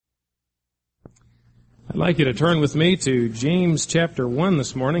I'd like you to turn with me to James chapter 1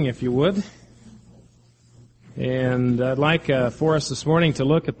 this morning, if you would. And I'd like for us this morning to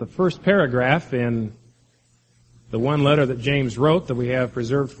look at the first paragraph in the one letter that James wrote that we have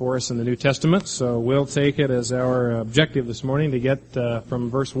preserved for us in the New Testament. So we'll take it as our objective this morning to get from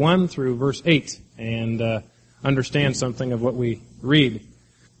verse 1 through verse 8 and understand something of what we read.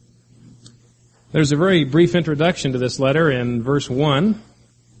 There's a very brief introduction to this letter in verse 1.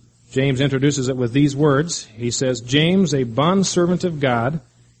 James introduces it with these words. He says, James, a bondservant of God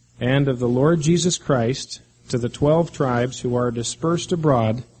and of the Lord Jesus Christ, to the 12 tribes who are dispersed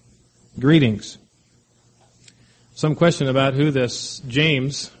abroad, greetings. Some question about who this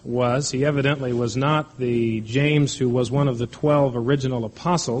James was. He evidently was not the James who was one of the 12 original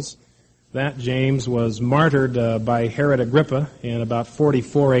apostles. That James was martyred by Herod Agrippa in about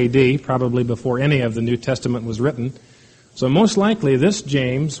 44 AD, probably before any of the New Testament was written. So most likely this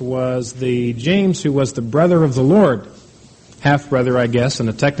James was the James who was the brother of the Lord. Half-brother, I guess, in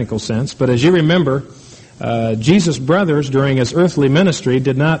a technical sense. But as you remember, Jesus' brothers during his earthly ministry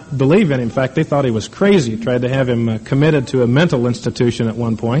did not believe in him. In fact, they thought he was crazy, tried to have him committed to a mental institution at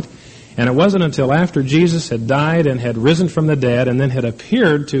one point. And it wasn't until after Jesus had died and had risen from the dead and then had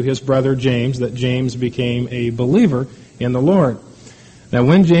appeared to his brother James that James became a believer in the Lord. Now,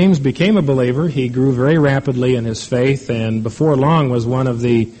 when James became a believer, he grew very rapidly in his faith and before long was one of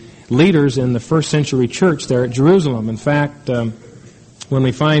the leaders in the first century church there at Jerusalem. In fact, when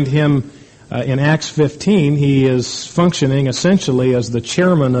we find him in Acts 15, he is functioning essentially as the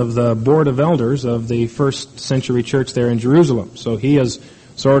chairman of the board of elders of the first century church there in Jerusalem. So he is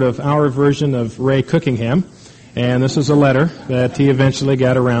sort of our version of Ray Cookingham, and this is a letter that he eventually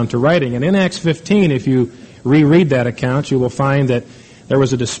got around to writing. And in Acts 15, if you reread that account, you will find that there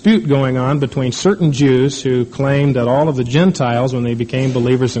was a dispute going on between certain Jews who claimed that all of the Gentiles, when they became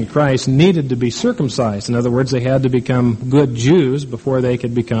believers in Christ, needed to be circumcised. In other words, they had to become good Jews before they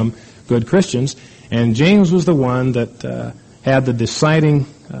could become good Christians. And James was the one that had the deciding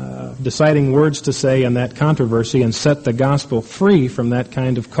words to say in that controversy and set the gospel free from that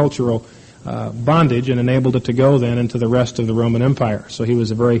kind of cultural bondage and enabled it to go then into the rest of the Roman Empire. So he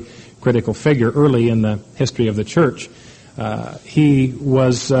was a very critical figure early in the history of the church. He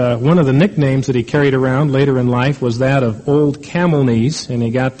was one of the nicknames that he carried around later in life was that of Old Camel Knees, and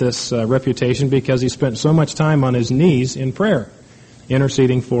he got this reputation because he spent so much time on his knees in prayer,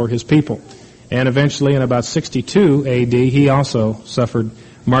 interceding for his people. And eventually, in about 62 A.D., he also suffered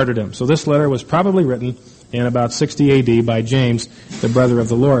martyrdom. So this letter was probably written in about 60 A.D. by James, the brother of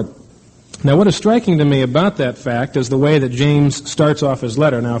the Lord. Now, what is striking to me about that fact is the way that James starts off his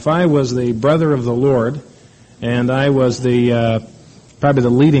letter. Now, if I was the brother of the Lord, and I was probably the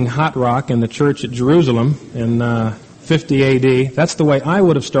leading hot rock in the church at Jerusalem in 50 A.D., that's the way I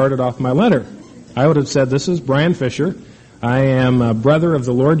would have started off my letter. I would have said, this is Brian Fisher. I am a brother of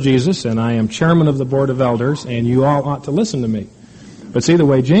the Lord Jesus, and I am chairman of the board of elders, and you all ought to listen to me. But see, the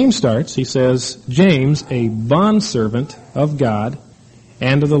way James starts, he says, James, a bondservant of God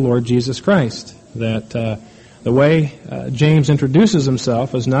and of the Lord Jesus Christ. That the way James introduces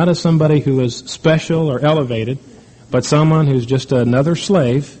himself is not as somebody who is special or elevated, but someone who's just another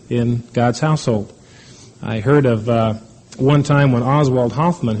slave in God's household. I heard of one time when Oswald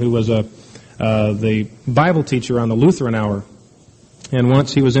Hoffman, who was the Bible teacher on the Lutheran Hour, and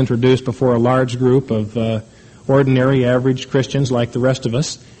once he was introduced before a large group of ordinary, average Christians like the rest of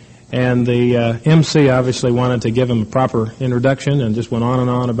us, and the MC obviously wanted to give him a proper introduction and just went on and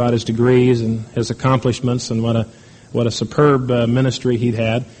on about his degrees and his accomplishments and what a superb ministry he'd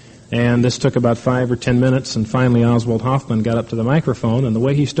had. And this took about 5 or 10 minutes, and finally Oswald Hoffman got up to the microphone, and the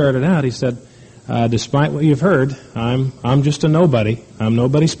way he started out, he said, despite what you've heard, I'm just a nobody. I'm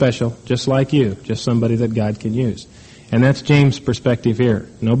nobody special, just like you, just somebody that God can use. And that's James' perspective here.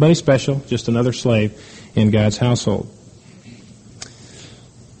 Nobody special, just another slave in God's household.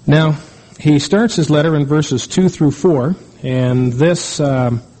 Now, he starts his letter in verses 2 through 4, and this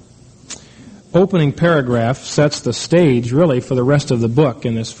opening paragraph sets the stage, really, for the rest of the book.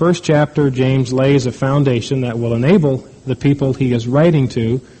 In this first chapter, James lays a foundation that will enable the people he is writing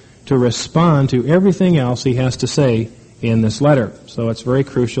to respond to everything else he has to say in this letter. So it's very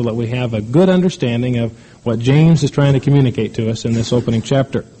crucial that we have a good understanding of what James is trying to communicate to us in this opening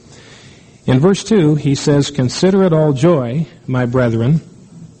chapter. In verse 2, he says, Consider it all joy, my brethren,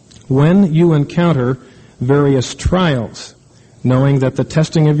 when you encounter various trials, knowing that the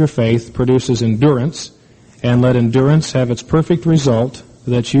testing of your faith produces endurance, and let endurance have its perfect result,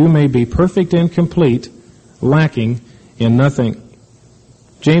 that you may be perfect and complete, lacking in nothing.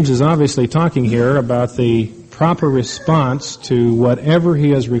 James is obviously talking here about the proper response to whatever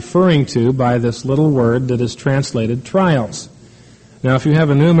he is referring to by this little word that is translated trials. Now, if you have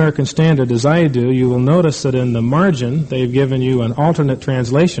a New American Standard, as I do, you will notice that in the margin they've given you an alternate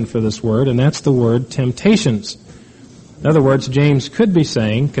translation for this word, and that's the word temptations. In other words, James could be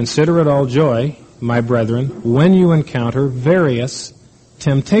saying, "Consider it all joy, my brethren, when you encounter various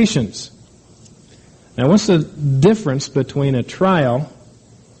temptations." Now, what's the difference between a trial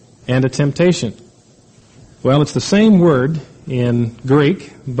and a temptation? Well, it's the same word in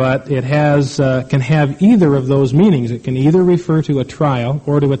Greek, but it can have either of those meanings. It can either refer to a trial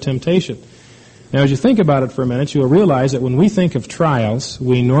or to a temptation. Now, as you think about it for a minute, you'll realize that when we think of trials,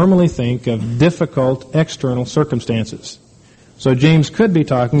 we normally think of difficult external circumstances. So James could be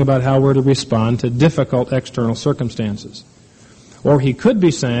talking about how we're to respond to difficult external circumstances. Or he could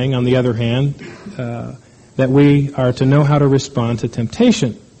be saying, on the other hand, that we are to know how to respond to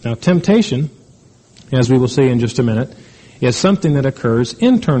temptation. Now, temptation, as we will see in just a minute, is something that occurs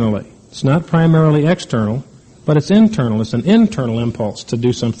internally. It's not primarily external, but it's internal. It's an internal impulse to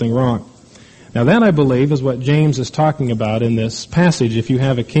do something wrong. Now, that, I believe, is what James is talking about in this passage. If you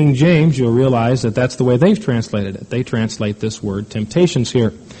have a King James, you'll realize that that's the way they've translated it. They translate this word temptations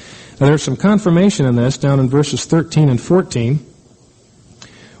here. Now, there's some confirmation in this down in verses 13 and 14,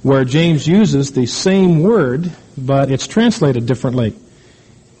 where James uses the same word, but it's translated differently.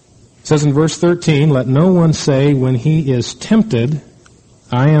 It says in verse 13, "Let no one say when he is tempted,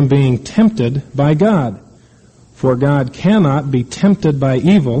 I am being tempted by God. For God cannot be tempted by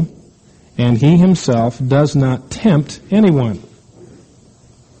evil, and he himself does not tempt anyone."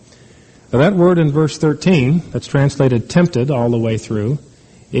 Now, that word in verse 13, that's translated tempted all the way through,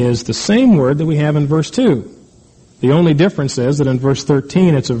 is the same word that we have in verse 2. The only difference is that in verse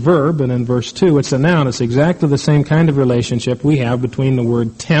 13 it's a verb, and in verse 2 it's a noun. It's exactly the same kind of relationship we have between the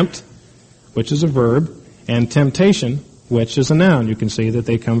word tempt, which is a verb, and temptation, which is a noun. You can see that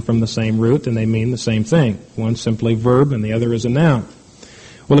they come from the same root and they mean the same thing. One's simply verb and the other is a noun.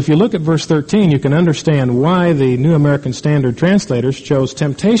 Well, if you look at verse 13, you can understand why the New American Standard translators chose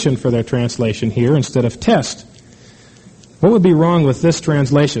temptation for their translation here instead of test. What would be wrong with this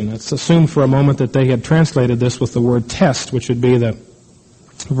translation? Let's assume for a moment that they had translated this with the word test, which would be the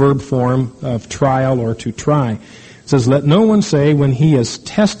verb form of trial or to try. It says, "Let no one say when he is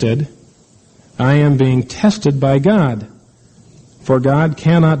tested, I am being tested by God. For God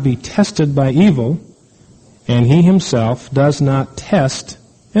cannot be tested by evil, and he himself does not test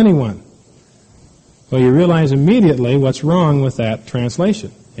anyone." Well, you realize immediately what's wrong with that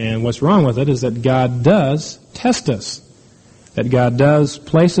translation. And what's wrong with it is that God does test us. That God does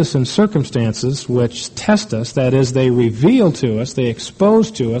place us in circumstances which test us. That is, they reveal to us, they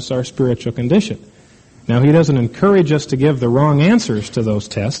expose to us our spiritual condition. Now, he doesn't encourage us to give the wrong answers to those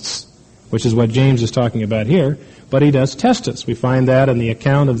tests, which is what James is talking about here, but he does test us. We find that in the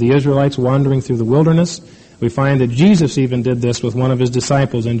account of the Israelites wandering through the wilderness. We find that Jesus even did this with one of his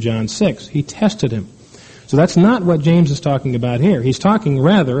disciples in John 6. He tested him. So that's not what James is talking about here. He's talking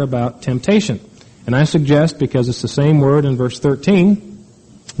rather about temptation. And I suggest, because it's the same word in verse 13,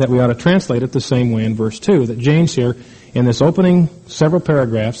 that we ought to translate it the same way in verse 2, that James here, in this opening several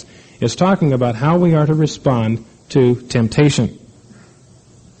paragraphs, is talking about how we are to respond to temptation.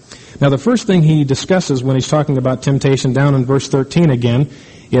 Now, the first thing he discusses when he's talking about temptation down in verse 13 again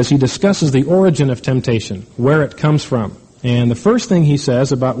is he discusses the origin of temptation, where it comes from. And the first thing he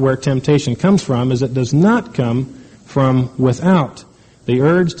says about where temptation comes from is it does not come from without. The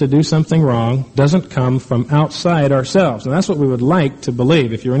urge to do something wrong doesn't come from outside ourselves. And that's what we would like to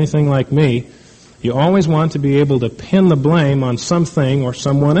believe. If you're anything like me, you always want to be able to pin the blame on something or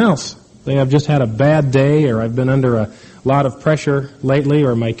someone else. Say, I've just had a bad day, or I've been under a lot of pressure lately,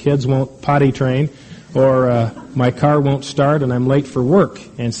 or my kids won't potty train, or my car won't start and I'm late for work.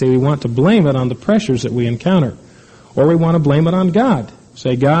 And say we want to blame it on the pressures that we encounter. Or we want to blame it on God.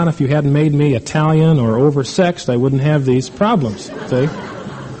 Say, God, if you hadn't made me Italian or oversexed, I wouldn't have these problems. See?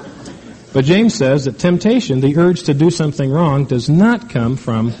 But James says that temptation, the urge to do something wrong, does not come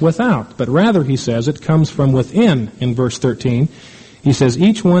from without. But rather, he says, it comes from within in verse 13. He says,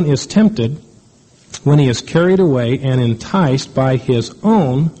 each one is tempted when he is carried away and enticed by his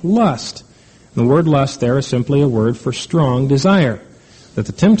own lust. The word lust there is simply a word for strong desire. That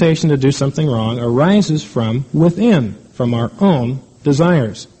the temptation to do something wrong arises from within, from our own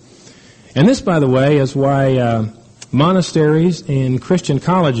desires. And this, by the way, is why monasteries and Christian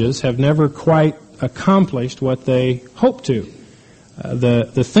colleges have never quite accomplished what they hope to.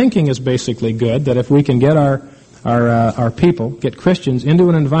 The thinking is basically good, that if we can get our people, get Christians into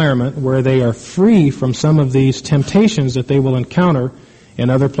an environment where they are free from some of these temptations that they will encounter in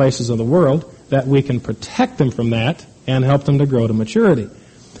other places of the world, that we can protect them from that and help them to grow to maturity.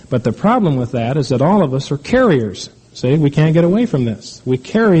 But the problem with that is that all of us are carriers. See, we can't get away from this. We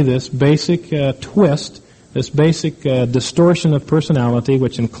carry this basic twist, this basic distortion of personality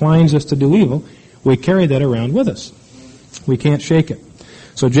which inclines us to do evil. We carry that around with us. We can't shake it.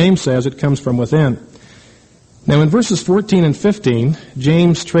 So James says it comes from within. Now in verses 14 and 15,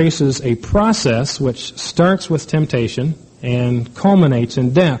 James traces a process which starts with temptation and culminates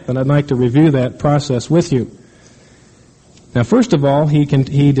in death. And I'd like to review that process with you. Now, first of all, he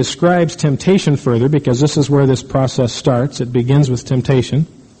describes temptation further, because this is where this process starts. It begins with temptation.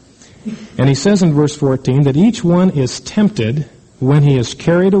 And he says in verse 14 that each one is tempted when he is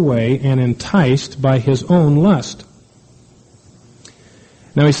carried away and enticed by his own lust.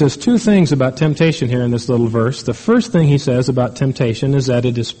 Now, he says two things about temptation here in this little verse. The first thing he says about temptation is that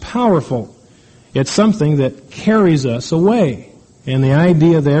it is powerful. It's something that carries us away. And the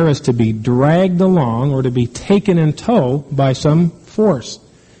idea there is to be dragged along or to be taken in tow by some force.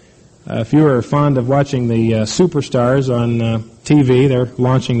 If you are fond of watching the Superstars on TV, they're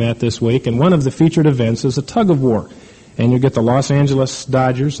launching that this week, and one of the featured events is a tug-of-war. And you get the Los Angeles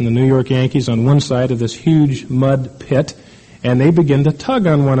Dodgers and the New York Yankees on one side of this huge mud pit, and they begin to tug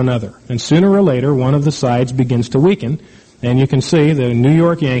on one another. And sooner or later, one of the sides begins to weaken, and you can see the New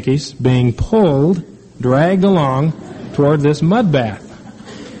York Yankees being pulled, dragged along toward this mud bath.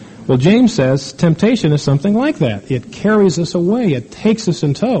 Well, James says temptation is something like that. It carries us away. It takes us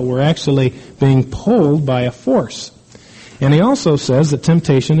in tow. We're actually being pulled by a force. And he also says that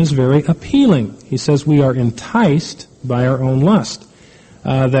temptation is very appealing. He says we are enticed by our own lust.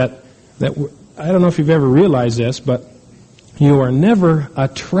 I don't know if you've ever realized this, but you are never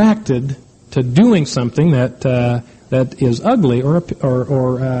attracted to doing something that is ugly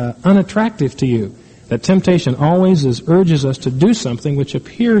or unattractive to you. That temptation always urges us to do something which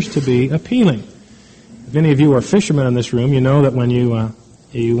appears to be appealing. If any of you are fishermen in this room, you know that when you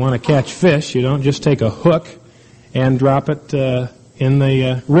want to catch fish, you don't just take a hook and drop it in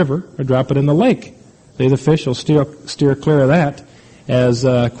the river or drop it in the lake. The fish will steer clear of that as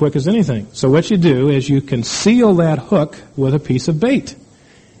quick as anything. So what you do is you conceal that hook with a piece of bait.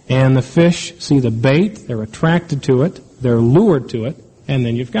 And the fish see the bait, they're attracted to it, they're lured to it, and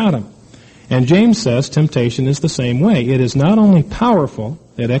then you've got them. And James says temptation is the same way. It is not only powerful,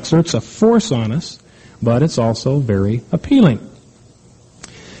 it exerts a force on us, but it's also very appealing.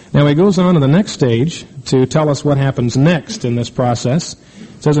 Now he goes on to the next stage to tell us what happens next in this process.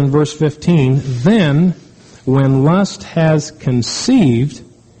 It says in verse 15, "Then, when lust has conceived,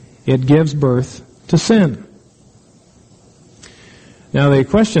 it gives birth to sin." Now the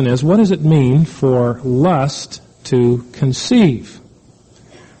question is, what does it mean for lust to conceive?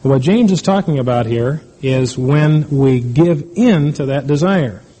 What James is talking about here is when we give in to that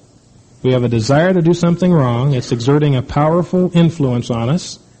desire. We have a desire to do something wrong. It's exerting a powerful influence on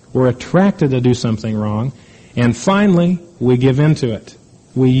us. We're attracted to do something wrong. And finally, we give in to it.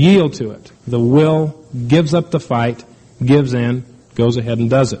 We yield to it. The will gives up the fight, gives in, goes ahead and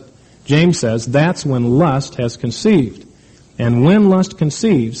does it. James says that's when lust has conceived. And when lust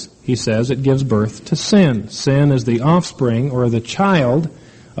conceives, he says, it gives birth to sin. Sin is the offspring or the child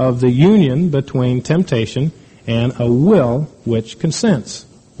of the union between temptation and a will which consents,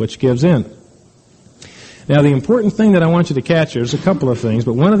 which gives in. Now, the important thing that I want you to catch here is a couple of things,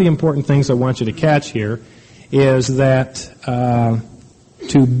 but one of the important things I want you to catch here is that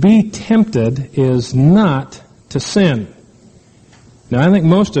to be tempted is not to sin. Now, I think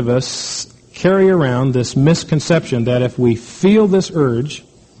most of us carry around this misconception that if we feel this urge,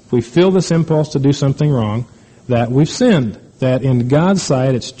 if we feel this impulse to do something wrong, that we've sinned. That in God's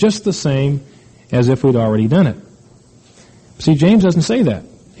sight, it's just the same as if we'd already done it. See, James doesn't say that.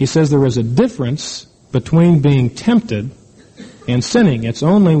 He says there is a difference between being tempted and sinning. It's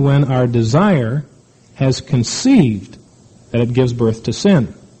only when our desire has conceived that it gives birth to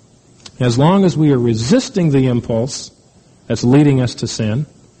sin. As long as we are resisting the impulse that's leading us to sin,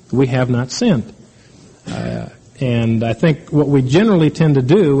 we have not sinned. And I think what we generally tend to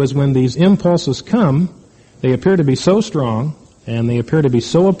do is when these impulses come, they appear to be so strong and they appear to be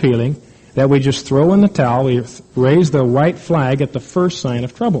so appealing that we just throw in the towel, we raise the white flag at the first sign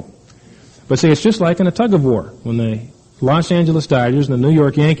of trouble. But see, it's just like in a tug-of-war. When the Los Angeles Dodgers and the New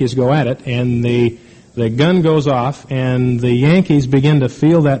York Yankees go at it and the gun goes off and the Yankees begin to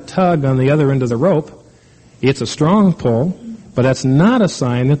feel that tug on the other end of the rope, it's a strong pull, but that's not a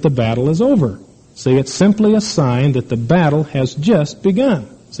sign that the battle is over. See, it's simply a sign that the battle has just begun.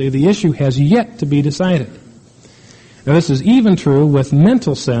 See, the issue has yet to be decided. Now, this is even true with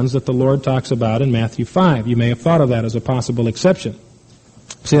mental sins that the Lord talks about in Matthew 5. You may have thought of that as a possible exception.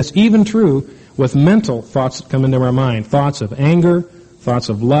 See, it's even true with mental thoughts that come into our mind, thoughts of anger, thoughts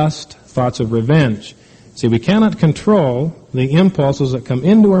of lust, thoughts of revenge. See, we cannot control the impulses that come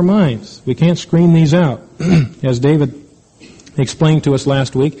into our minds. We can't screen these out. As David explained to us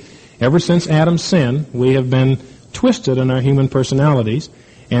last week, ever since Adam's sin, we have been twisted in our human personalities,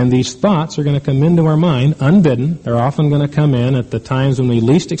 and these thoughts are going to come into our mind unbidden. They're often going to come in at the times when we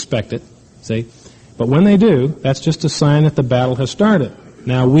least expect it, see? But when they do, that's just a sign that the battle has started.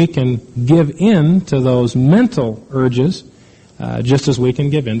 Now, we can give in to those mental urges just as we can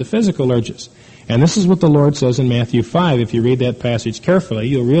give in to physical urges. And this is what the Lord says in Matthew 5. If you read that passage carefully,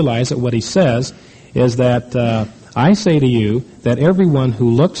 you'll realize that what he says is that I say to you that everyone who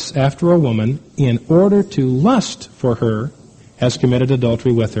looks after a woman in order to lust for her has committed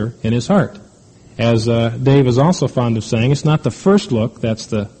adultery with her in his heart. As Dave is also fond of saying, it's not the first look that's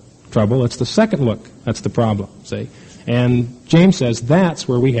the trouble, it's the second look that's the problem, see? And James says that's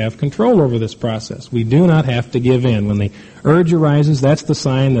where we have control over this process. We do not have to give in. When the urge arises, that's the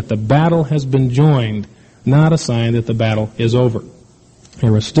sign that the battle has been joined, not a sign that the battle is over.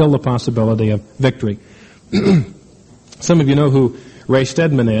 There is still the possibility of victory. Some of you know who Ray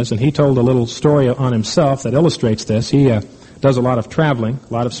Stedman is, and he told a little story on himself that illustrates this. He does a lot of traveling,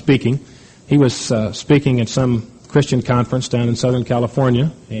 a lot of speaking. He was speaking at some Christian conference down in Southern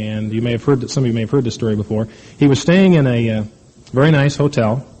California, and some of you may have heard this story before. He was staying in a very nice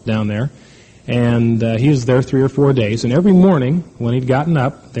hotel down there, and he was there 3 or 4 days. And every morning when he'd gotten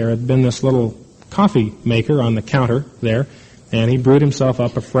up, there had been this little coffee maker on the counter there, and he brewed himself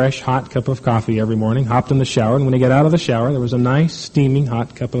up a fresh, hot cup of coffee every morning, hopped in the shower, and when he got out of the shower, there was a nice, steaming,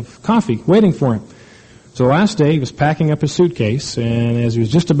 hot cup of coffee waiting for him. So the last day, he was packing up his suitcase, and as he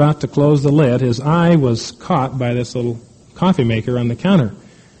was just about to close the lid, his eye was caught by this little coffee maker on the counter.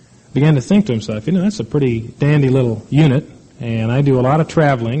 Began to think to himself, that's a pretty dandy little unit, and I do a lot of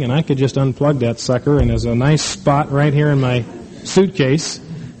traveling, and I could just unplug that sucker, and there's a nice spot right here in my suitcase,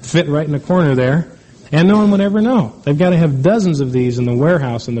 fit right in the corner there, and no one would ever know. They've got to have dozens of these in the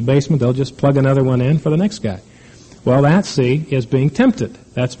warehouse in the basement. They'll just plug another one in for the next guy. Well, that, see, is being tempted.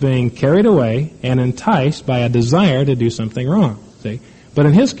 That's being carried away and enticed by a desire to do something wrong, see. But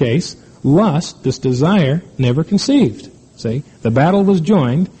in his case, lust, this desire, never conceived, see. The battle was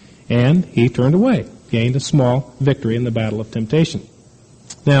joined, and he turned away, gained a small victory in the battle of temptation.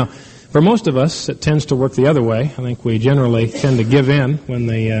 Now, for most of us, it tends to work the other way. I think we generally tend to give in when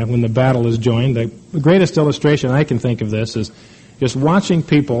the battle is joined. The greatest illustration I can think of this is just watching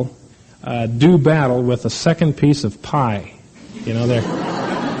people do battle with a second piece of pie. Now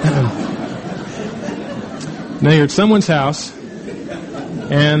you're at someone's house,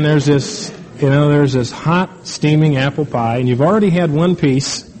 and there's this hot, steaming apple pie, and you've already had one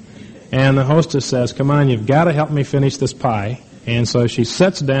piece, and the hostess says, "Come on, you've got to help me finish this pie." And so she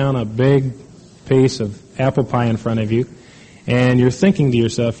sets down a big piece of apple pie in front of you, and you're thinking to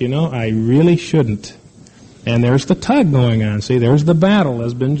yourself, I really shouldn't. And there's the tug going on. See, there's the battle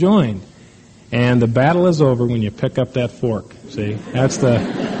has been joined. And the battle is over when you pick up that fork. See, that's the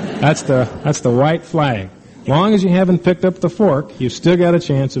white flag. As long as you haven't picked up the fork, you've still got a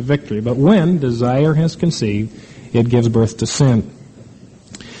chance of victory. But when desire has conceived, it gives birth to sin.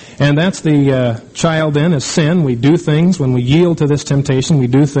 And that's the child then, is sin. We do things, when we yield to this temptation, we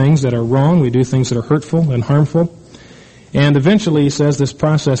do things that are wrong, we do things that are hurtful and harmful. And eventually, he says, this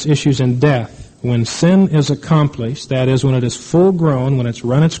process issues in death. When sin is accomplished, that is, when it is full grown, when it's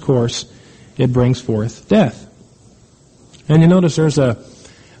run its course, it brings forth death. And you notice there's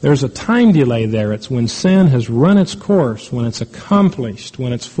a time delay there. It's when sin has run its course, when it's accomplished,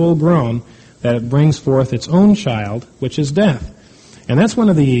 when it's full grown, that it brings forth its own child, which is death. And that's one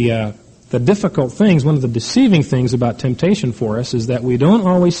of the difficult things, one of the deceiving things about temptation for us, is that we don't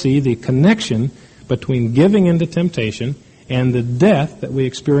always see the connection between giving into temptation and the death that we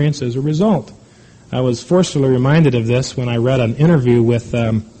experience as a result. I was forcefully reminded of this when I read an interview with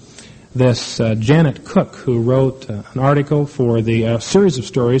this Janet Cook, who wrote an article for the series of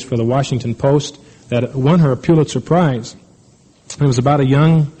stories for the Washington Post that won her a Pulitzer Prize. It was about a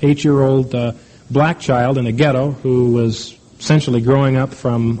young 8-year-old black child in a ghetto who was essentially growing up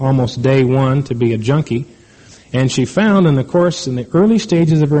from almost day one to be a junkie. And she found in the early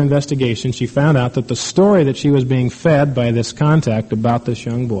stages of her investigation, she found out that the story that she was being fed by this contact about this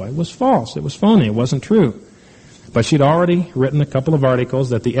young boy was false. It was phony. It wasn't true. But she'd already written a couple of articles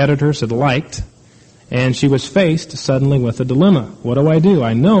that the editors had liked, and she was faced suddenly with a dilemma. What do?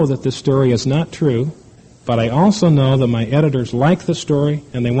 I know that this story is not true, but I also know that my editors like the story,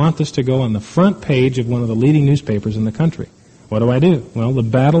 and they want this to go on the front page of one of the leading newspapers in the country. What do? Well, the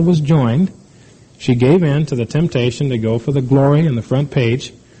battle was joined. She gave in to the temptation to go for the glory on the front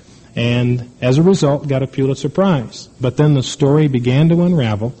page, and as a result got a Pulitzer Prize. But then the story began to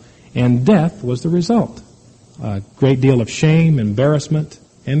unravel, and death was the result. A great deal of shame, embarrassment,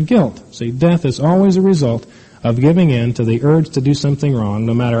 and guilt. See, death is always a result of giving in to the urge to do something wrong,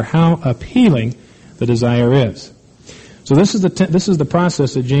 no matter how appealing the desire is. So this is the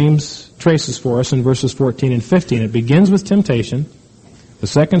process that James traces for us in verses 14 and 15. It begins with temptation. The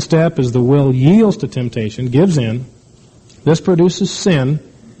second step is the will yields to temptation, gives in. This produces sin,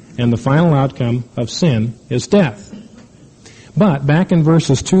 and the final outcome of sin is death. But back in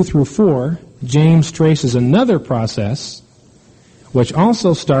verses 2 through 4, James traces another process which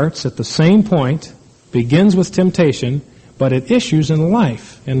also starts at the same point, begins with temptation, but it issues in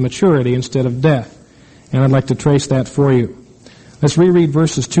life and maturity instead of death. And I'd like to trace that for you. Let's reread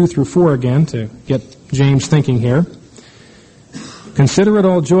verses 2 through 4 again to get James thinking here. Consider it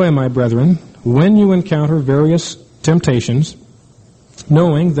all joy, my brethren, when you encounter various temptations,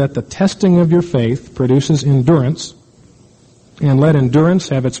 knowing that the testing of your faith produces endurance, and let endurance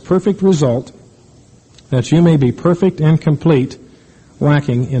have its perfect result, that you may be perfect and complete,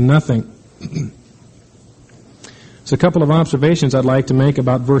 lacking in nothing. So a couple of observations I'd like to make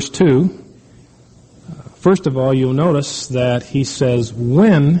about verse 2. First of all, you'll notice that he says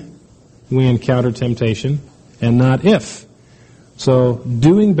when we encounter temptation and not if. So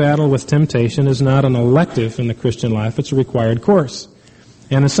doing battle with temptation is not an elective in the Christian life. It's a required course.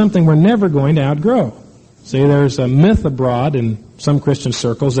 And it's something we're never going to outgrow. See, there's a myth abroad in some Christian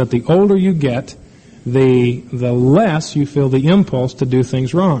circles that the older you get, the less you feel the impulse to do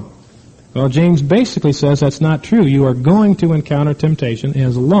things wrong. Well, James basically says that's not true. You are going to encounter temptation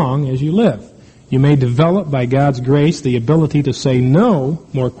as long as you live. You may develop by God's grace the ability to say no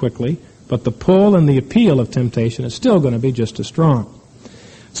more quickly, but the pull and the appeal of temptation is still going to be just as strong.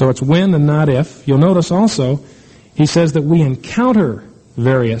 So it's when and not if. You'll notice also, he says that we encounter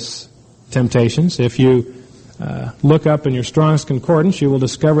various temptations. If you look up in your Strong's Concordance, you will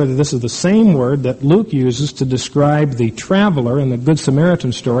discover that this is the same word that Luke uses to describe the traveler in the Good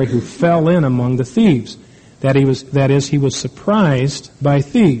Samaritan story who fell in among the thieves. That is, he was surprised by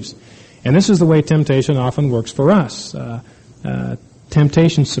thieves. And this is the way temptation often works for us.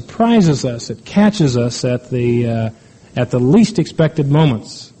 Temptation surprises us. It catches us at the least expected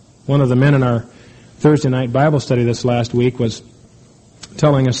moments. One of the men in our Thursday night Bible study this last week was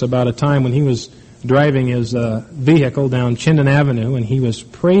telling us about a time when he was driving his vehicle down Chinden Avenue, and he was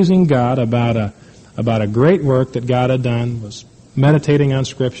praising God about a great work that God had done, was meditating on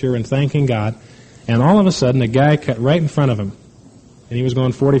Scripture and thanking God, and all of a sudden a guy cut right in front of him. And he was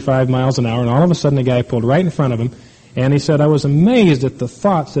going 45 miles an hour, and all of a sudden a guy pulled right in front of him, and he said, I was amazed at the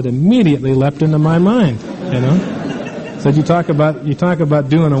thoughts that immediately leapt into my mind, you know. Said, you talk about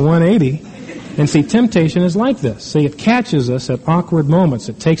doing a 180. And see, temptation is like this. See, it catches us at awkward moments.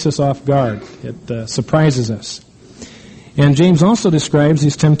 It takes us off guard. It surprises us. And James also describes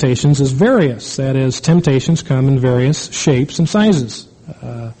these temptations as various. That is, temptations come in various shapes and sizes.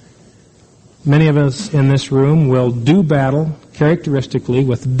 Many of us in this room will do battle characteristically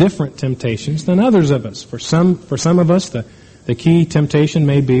with different temptations than others of us. For some of us, the key temptation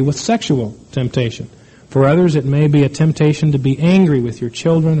may be with sexual temptation. For others, it may be a temptation to be angry with your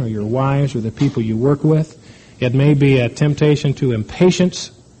children or your wives or the people you work with. It may be a temptation to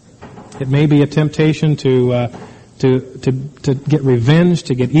impatience. It may be a temptation to get revenge,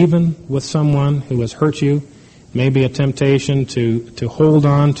 to get even with someone who has hurt you. It may be a temptation to hold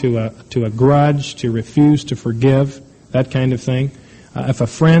on to a grudge, to refuse to forgive, that kind of thing. If a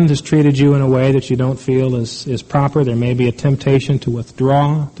friend has treated you in a way that you don't feel is proper, there may be a temptation to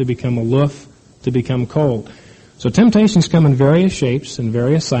withdraw, to become aloof, to become cold. So temptations come in various shapes and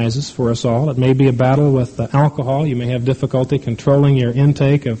various sizes for us all. It may be a battle with alcohol. You may have difficulty controlling your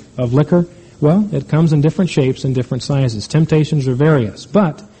intake of liquor. Well, it comes in different shapes and different sizes. Temptations are various.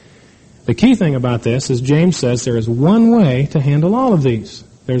 But the key thing about this is James says there is one way to handle all of these.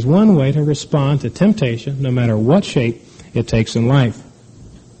 There's one way to respond to temptation, no matter what shape it takes in life.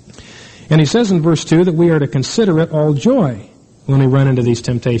 And he says in verse 2 that we are to consider it all joy when we run into these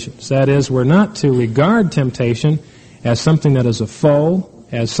temptations. That is, we're not to regard temptation as something that is a foe,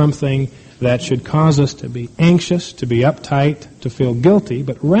 as something that should cause us to be anxious, to be uptight, to feel guilty,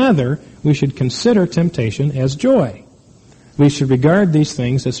 but rather we should consider temptation as joy. We should regard these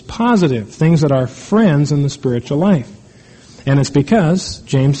things as positive, things that are friends in the spiritual life. And it's because,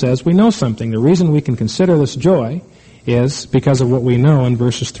 James says, we know something. The reason we can consider this joy is because of what we know in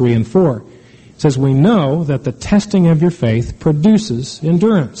verses 3 and 4. It says, we know that the testing of your faith produces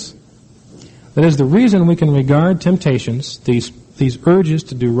endurance. That is, the reason we can regard temptations, these urges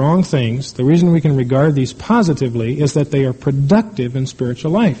to do wrong things, the reason we can regard these positively is that they are productive in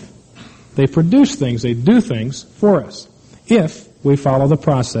spiritual life. They produce things, they do things for us, if we follow the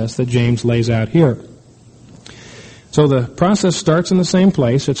process that James lays out here. So the process starts in the same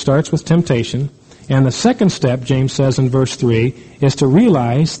place. It starts with temptation. And the second step, James says in verse 3, is to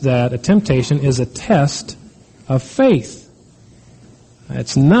realize that a temptation is a test of faith.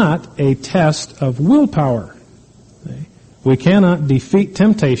 It's not a test of willpower. We cannot defeat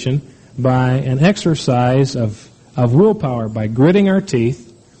temptation by an exercise of willpower, by gritting our teeth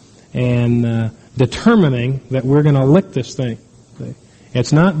and determining that we're going to lick this thing.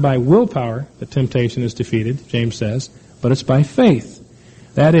 It's not by willpower that temptation is defeated, James says, but it's by faith.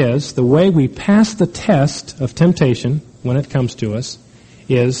 That is, the way we pass the test of temptation when it comes to us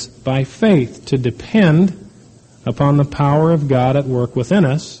is by faith, to depend upon the power of God at work within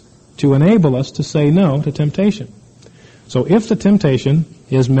us to enable us to say no to temptation. So if the temptation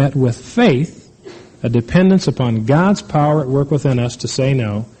is met with faith, a dependence upon God's power at work within us to say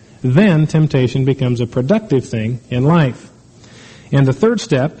no, then temptation becomes a productive thing in life. And the third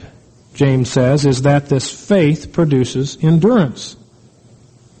step, James says, is that this faith produces endurance.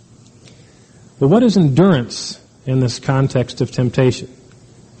 Well, what is endurance in this context of temptation?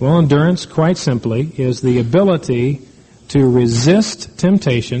 Well, endurance, quite simply, is the ability to resist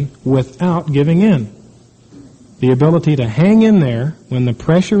temptation without giving in. The ability to hang in there when the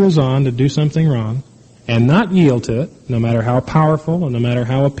pressure is on to do something wrong and not yield to it, no matter how powerful and no matter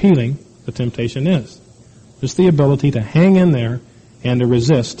how appealing the temptation is. Just the ability to hang in there and to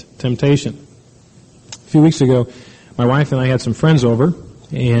resist temptation. A few weeks ago, my wife and I had some friends over,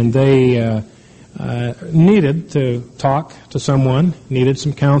 and they needed to talk to someone, needed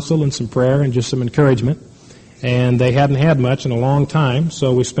some counsel and some prayer and just some encouragement. And they hadn't had much in a long time,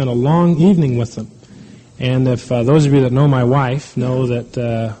 so we spent a long evening with them. And if those of you that know my wife know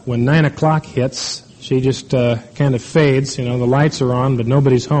that when 9 o'clock hits, she just kind of fades. You know, the lights are on, but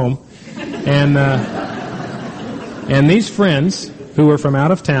nobody's home. And these friends who were from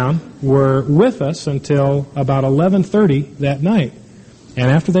out of town were with us until about 11:30 that night.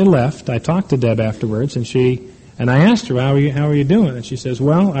 And after they left, I talked to Deb afterwards, and I asked her, how are you doing? And she says,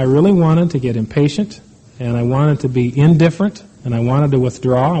 well, I really wanted to get impatient, and I wanted to be indifferent, and I wanted to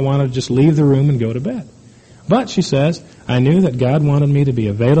withdraw. I wanted to just leave the room and go to bed. But, she says, I knew that God wanted me to be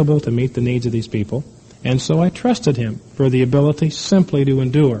available to meet the needs of these people, and so I trusted Him for the ability simply to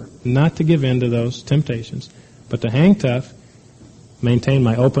endure, not to give in to those temptations, but to hang tough, maintain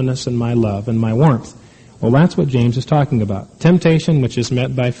my openness and my love and my warmth. Well, that's what James is talking about. Temptation, which is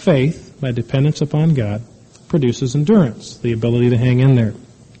met by faith, by dependence upon God, produces endurance, the ability to hang in there.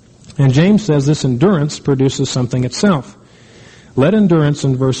 And James says this endurance produces something itself. Let endurance,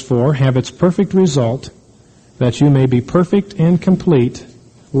 in verse 4, have its perfect result, that you may be perfect and complete,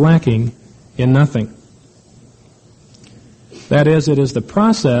 lacking in nothing. That is, it is the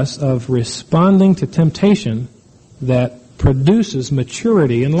process of responding to temptation that produces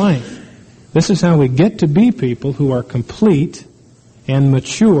maturity in life. This is how we get to be people who are complete and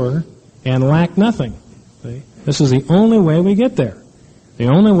mature and lack nothing. See? This is the only way we get there. The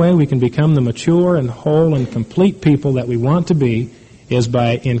only way we can become the mature and whole and complete people that we want to be is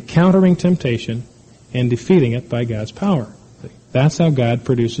by encountering temptation and defeating it by God's power. See? That's how God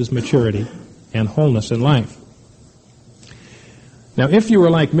produces maturity and wholeness in life. Now, if you were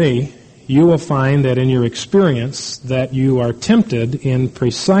like me, you will find that in your experience that you are tempted in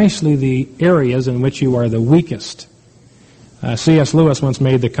precisely the areas in which you are the weakest. C.S. Lewis once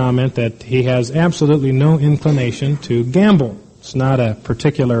made the comment that he has absolutely no inclination to gamble. It's not a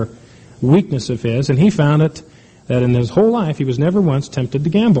particular weakness of his, and he found it that in his whole life he was never once tempted to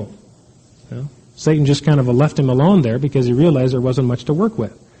gamble. You know, Satan just kind of left him alone there because he realized there wasn't much to work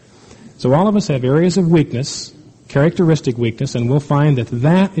with. So all of us have areas of weakness, characteristic weakness, and we'll find that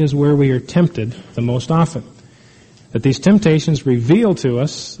that is where we are tempted the most often. That these temptations reveal to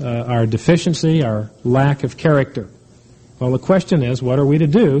us our deficiency, our lack of character. Well, the question is, what are we to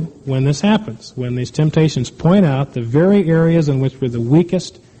do when this happens? When these temptations point out the very areas in which we're the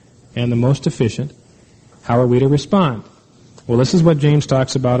weakest and the most deficient, how are we to respond? Well, this is what James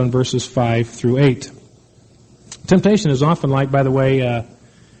talks about in verses 5 through 8. Temptation is often like, by the way,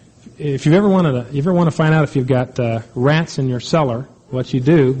 if you ever want to find out if you've got rats in your cellar, what you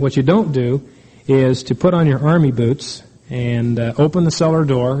don't do is to put on your army boots and open the cellar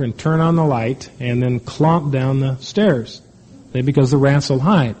door and turn on the light and then clomp down the stairs, because the rats will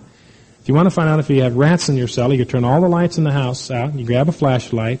hide. If you want to find out if you have rats in your cellar, you turn all the lights in the house out, you grab a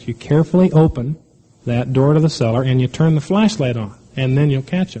flashlight, you carefully open that door to the cellar, and you turn the flashlight on, and then you'll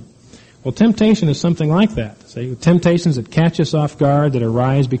catch them. Well, temptation is something like that. See, temptations that catch us off guard, that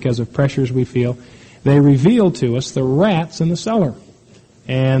arise because of pressures we feel, they reveal to us the rats in the cellar.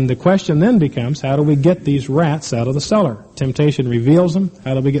 And the question then becomes, how do we get these rats out of the cellar? Temptation reveals them.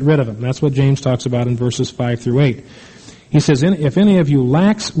 How do we get rid of them? That's what James talks about in verses 5 through 8. He says, if any of you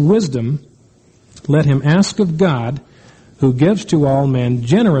lacks wisdom, let him ask of God, who gives to all men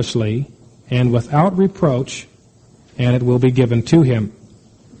generously and without reproach, and it will be given to him.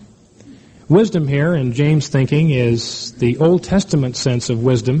 Wisdom here, in James' thinking, is the Old Testament sense of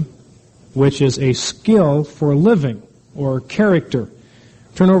wisdom, which is a skill for living or character.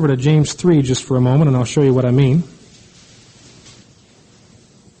 Turn over to James 3 just for a moment, and I'll show you what I mean.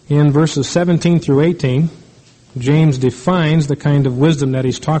 In verses 17 through 18, James defines the kind of wisdom that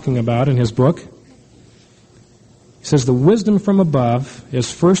he's talking about in his book. He says, the wisdom from above is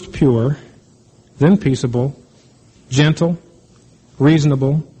first pure, then peaceable, gentle,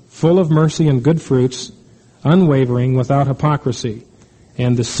 reasonable, full of mercy and good fruits, unwavering, without hypocrisy.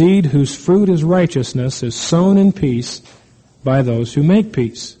 And the seed whose fruit is righteousness is sown in peace by those who make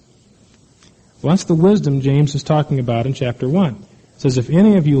peace. Well, that's the wisdom James is talking about in chapter 1. It says, if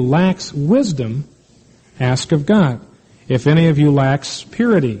any of you lacks wisdom, ask of God. If any of you lacks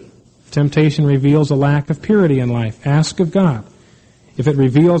purity, temptation reveals a lack of purity in life, ask of God. If it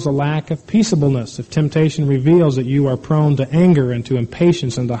reveals a lack of peaceableness, if temptation reveals that you are prone to anger and to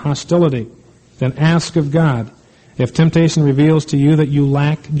impatience and to hostility, then ask of God. If temptation reveals to you that you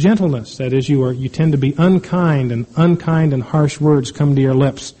lack gentleness, that is, you tend to be unkind and harsh words come to your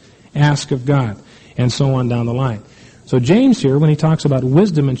lips, ask of God, and so on down the line. So James here, when he talks about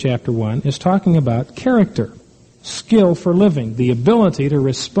wisdom in chapter 1, is talking about character, skill for living, the ability to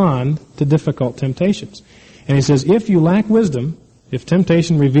respond to difficult temptations. And he says, if you lack wisdom, if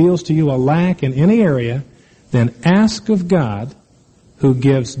temptation reveals to you a lack in any area, then ask of God, who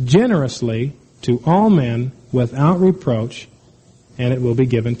gives generously to all men without reproach, and it will be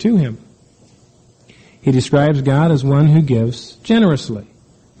given to him. He describes God as one who gives generously.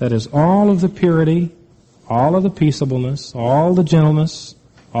 That is, all of the purity, all of the peaceableness, all the gentleness,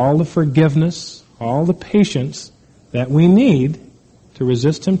 all the forgiveness, all the patience that we need to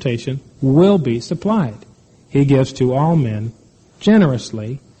resist temptation will be supplied. He gives to all men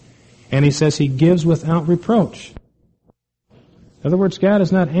generously, and he says he gives without reproach. In other words, God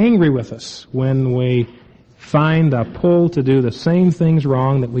is not angry with us when we find a pull to do the same things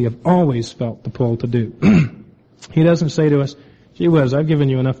wrong that we have always felt the pull to do. He doesn't say to us, gee whiz, I've given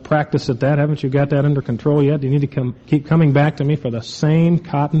you enough practice at that. Haven't you got that under control yet? Do you need to keep coming back to me for the same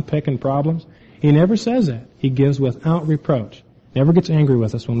cotton-picking problems? He never says that. He gives without reproach. Never gets angry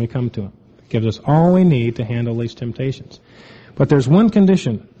with us when we come to him. Gives us all we need to handle these temptations. But there's one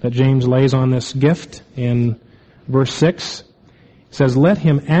condition that James lays on this gift in verse 6. It says, let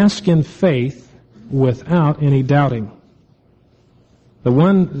him ask in faith without any doubting. The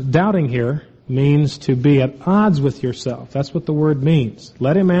one doubting here means to be at odds with yourself. That's what the word means.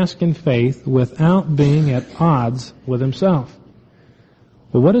 Let him ask in faith without being at odds with himself.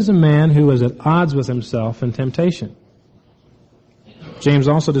 Well, what is a man who is at odds with himself in temptation? James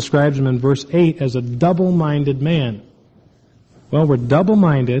also describes him in verse 8 as a double-minded man. Well, we're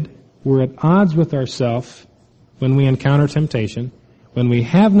double-minded, we're at odds with ourselves when we encounter temptation, when we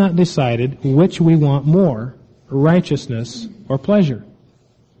have not decided which we want more, righteousness or pleasure.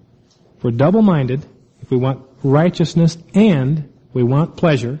 If we're double-minded, if we want righteousness and we want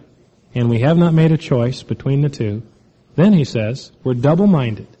pleasure, and we have not made a choice between the two, then he says, we're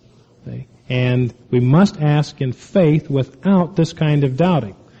double-minded. Okay? And we must ask in faith without this kind of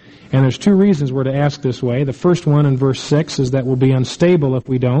doubting. And there's two reasons we're to ask this way. The first one in verse 6 is that we'll be unstable if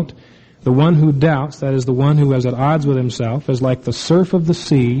we don't. The one who doubts, that is the one who is at odds with himself, is like the surf of the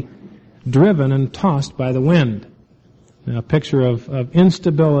sea, driven and tossed by the wind. Now, a picture of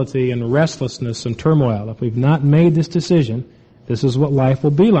instability and restlessness and turmoil. If we've not made this decision, this is what life will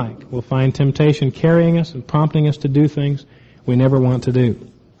be like. We'll find temptation carrying us and prompting us to do things we never want to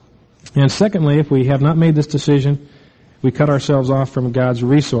do. And secondly, if we have not made this decision, we cut ourselves off from God's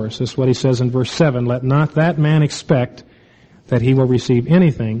resource. This is what he says in verse 7, let not that man expect that he will receive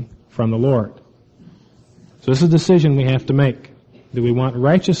anything from the Lord. So this is a decision we have to make. Do we want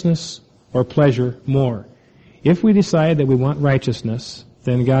righteousness or pleasure more? If we decide that we want righteousness,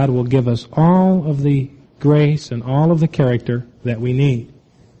 then God will give us all of the grace and all of the character that we need.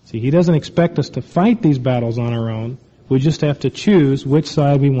 See, he doesn't expect us to fight these battles on our own. We just have to choose which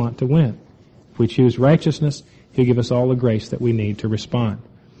side we want to win. If we choose righteousness, he'll give us all the grace that we need to respond.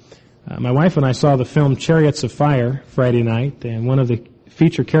 My wife and I saw the film Chariots of Fire Friday night, and one of the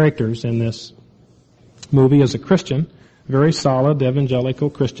feature characters in this movie is a Christian, very solid evangelical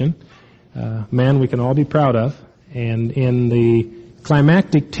Christian, man we can all be proud of. And in the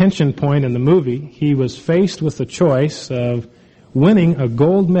climactic tension point in the movie, he was faced with the choice of winning a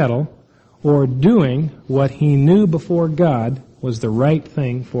gold medal or doing what he knew before God was the right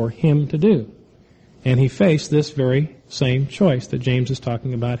thing for him to do. And he faced this very same choice that James is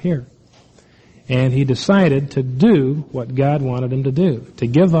talking about here. And he decided to do what God wanted him to do, to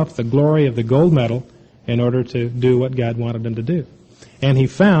give up the glory of the gold medal in order to do what God wanted him to do. And he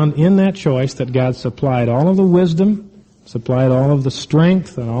found in that choice that God supplied all of the wisdom, supplied all of the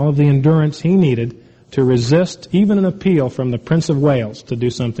strength, and all of the endurance he needed to resist even an appeal from the Prince of Wales to do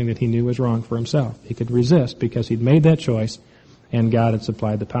something that he knew was wrong for himself. He could resist because he'd made that choice, and God had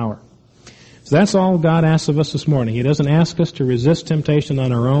supplied the power. So that's all God asks of us this morning. He doesn't ask us to resist temptation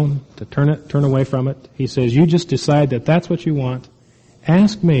on our own, to turn away from it. He says, you just decide that that's what you want.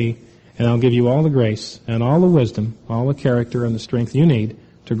 Ask me, and I'll give you all the grace and all the wisdom, all the character and the strength you need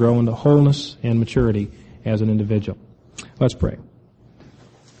to grow into wholeness and maturity as an individual. Let's pray.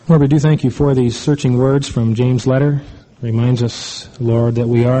 Lord, we do thank you for these searching words from James' letter. It reminds us, Lord, that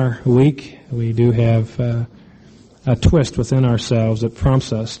we are weak. We do have a twist within ourselves that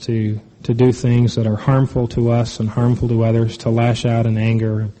prompts us to do things that are harmful to us and harmful to others, to lash out in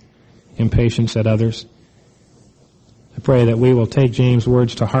anger and impatience at others. I pray that we will take James'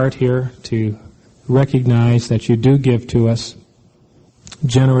 words to heart here, to recognize that you do give to us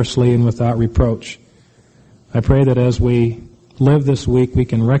generously and without reproach. I pray that as we live this week, we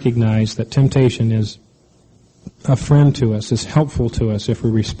can recognize that temptation is a friend to us, is helpful to us if we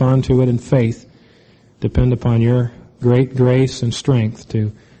respond to it in faith, depend upon your great grace and strength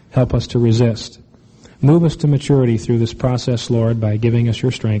to help us to resist. Move us to maturity through this process, Lord, by giving us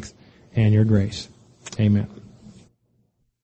your strength and your grace. Amen.